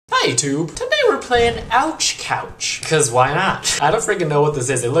Hi YouTube! Today we're playing Ouch Couch. Cause why not? I don't freaking know what this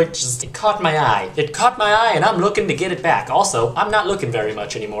is. It caught my eye. It caught my eye and I'm looking to get it back. Also, I'm not looking very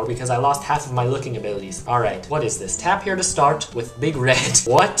much anymore because I lost half of my looking abilities. Alright, what is this? Tap here to start with Big Red.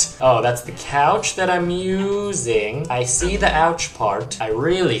 What? Oh, that's the couch that I'm using. I see the ouch part. I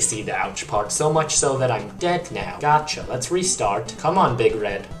really see the ouch part. So much so that I'm dead now. Gotcha. Let's restart. Come on, Big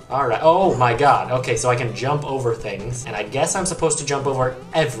Red. Alright. Oh my god. Okay, so I can jump over things. And I guess I'm supposed to jump over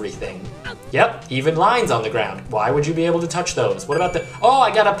everything. Yep, even lines on the ground. Why would you be able to touch those? What about the... Oh,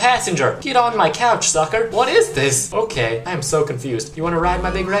 I got a passenger! Get on my couch, sucker! What is this? Okay, I am so confused. You want to ride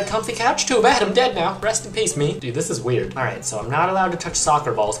my big red comfy couch? Too bad, I'm dead now. Rest in peace, me. Dude, this is weird. Alright, so I'm not allowed to touch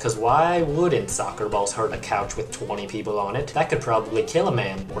soccer balls, because why wouldn't soccer balls hurt a couch with 20 people on it? That could probably kill a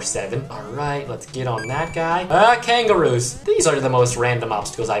man. Or 7. Alright, let's get on that guy. Kangaroos. These are the most random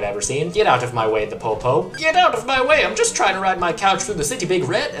obstacles I've ever seen. Get out of my way, the popo. Get out of my way! I'm just trying to ride my couch through the city, Big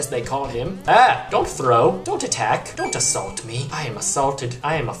Red, as they call him. Don't throw. Don't attack. Don't assault me. I am assaulted.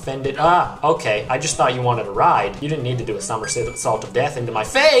 I am offended. Okay. I just thought you wanted to ride. You didn't need to do a somersault of death into my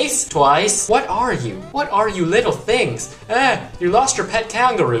face twice. What are you? What are you little things? You lost your pet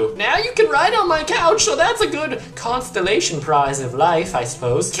kangaroo. Now you can ride on my couch, so that's a good constellation prize of life, I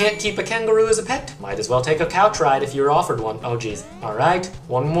suppose. Can't keep a kangaroo as a pet? Might as well take a couch ride if you're offered one. Oh, geez. All right.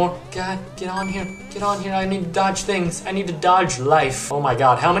 One more. God, get on here. Get on here. I need to dodge things. I need to dodge life. Oh my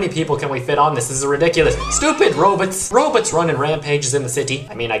god. How many people can we fit on this? This is ridiculous. Stupid robots. Robots running rampages in the city.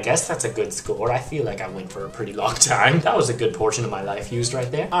 I mean, I guess that's a good score. I feel like I went for a pretty long time. That was a good portion of my life used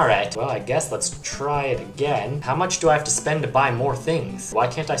right there. All right. Well, I guess let's try it again. How much do I have to spend to buy more things? Why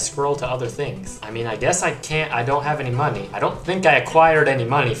can't I scroll to other things? I mean, I guess I can't. I don't have any money. I don't think I acquired any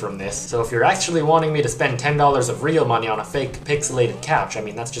money from this. So if you're actually wanting me to spend $10 of real money on a fake pixelated couch, I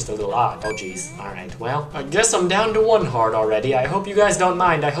mean, that's just a little odd. Oh, geez. All right. Well, I guess I'm down to 1 heart already. I hope you guys don't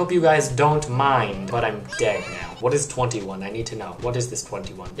mind. I hope you guys don't mind. But I'm dead now. What is 21? I need to know. What is this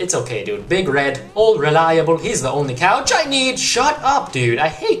 21? It's okay, dude. Big Red, old reliable. He's the only couch I need. Shut up, dude. I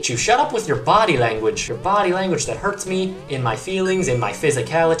hate you. Shut up with your body language. Your body language that hurts me in my feelings, in my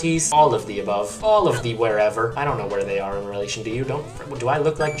physicalities. All of the above. All of the wherever. I don't know where they are in relation to you. Do I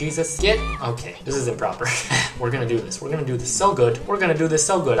look like Jesus? Okay. This is improper. We're gonna do this. We're gonna do this so good. We're gonna do this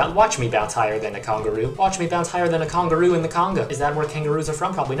so good. Watch me bounce higher than a kangaroo. Watch me bounce higher than a kangaroo in the Congo. Is that where kangaroos are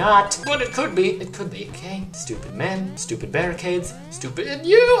from? Probably not. But it could be. It could be. Okay. Stupid men. Stupid barricades. Stupid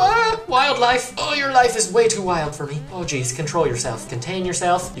wildlife. Oh, your life is way too wild for me. Oh, geez. Control yourself. Contain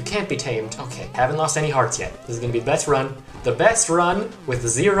yourself. You can't be tamed. Okay. Haven't lost any hearts yet. This is gonna be the best run. The best run with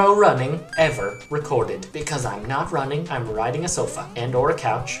 0 running ever recorded. Because I'm not running. I'm riding a sofa. And or a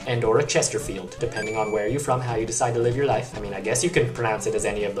couch. And or a Chesterfield. Depending on where you're from, how you decide to live your life. I mean, I guess you can pronounce it as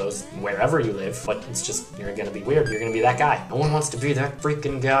any of those wherever you live. But it's just, you're gonna be weird. You're gonna be that guy. No one wants to be that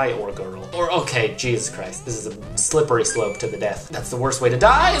freaking guy or girl. Or, okay, Jesus Christ. This is a slippery slope to the death. That's the worst way to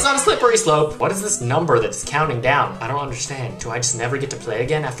die, is on a slippery slope. What is this number that's counting down? I don't understand. Do I just never get to play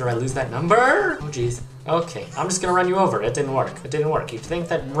again after I lose that number? Oh, geez. Okay, I'm just gonna run you over. It didn't work. It didn't work. You'd think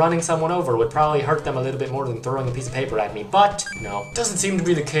that running someone over would probably hurt them a little bit more than throwing a piece of paper at me, but no. Doesn't seem to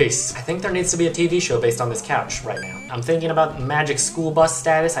be the case. I think there needs to be a TV show based on this couch right now. I'm thinking about magic school bus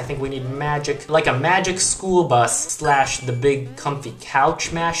status. I think we need magic, like a magic school bus / the big comfy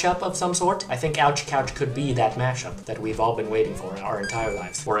couch mashup of some sort. I think Ouch Couch could be that mashup that we've all been waiting for our entire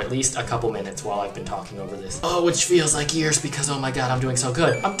lives. For at least a couple minutes while I've been talking over this. Oh, which feels like years because, oh my god, I'm doing so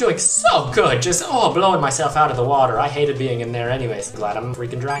good. I'm doing so good. Just, blowing myself out of the water. I hated being in there anyways. Glad I'm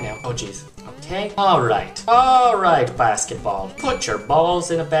freaking dry now. Oh, geez. Okay. Alright. Alright, basketball. Put your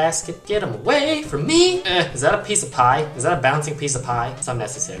balls in a basket. Get them away from me. Is that a piece of pie? Is that a bouncing piece of pie? It's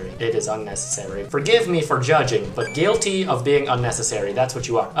unnecessary. It is unnecessary. Forgive me for judging, but guilty of being unnecessary. That's what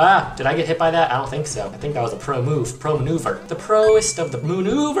you are. Did I get hit by that? I don't think so. I think that was a pro maneuver. The proest of the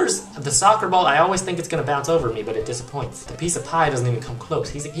maneuvers. The soccer ball, I always think it's gonna bounce over me, but it disappoints. The piece of pie doesn't even come close.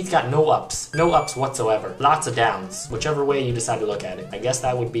 He's got no ups. No ups whatsoever. Lots of downs. Whichever way you decide to look at it. I guess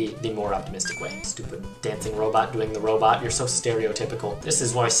that would be the more optimistic way. Stupid dancing robot doing the robot. You're so stereotypical. This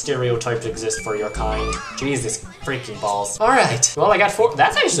is why stereotypes exist for your kind. Jesus freaking balls. Alright. Well, I got 4.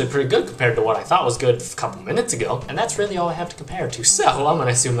 That's actually pretty good compared to what I thought was good a couple minutes ago. And that's really all I have to compare to. So, I'm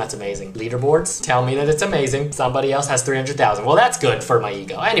gonna assume that's amazing. Leaderboards tell me that it's amazing. Somebody else has 300,000. Well, that's good for my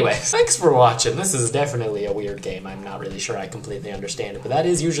ego. Anyway, thanks for watching. This is definitely a weird game. I'm not really sure I completely understand it, but that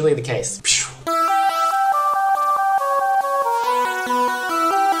is usually the case.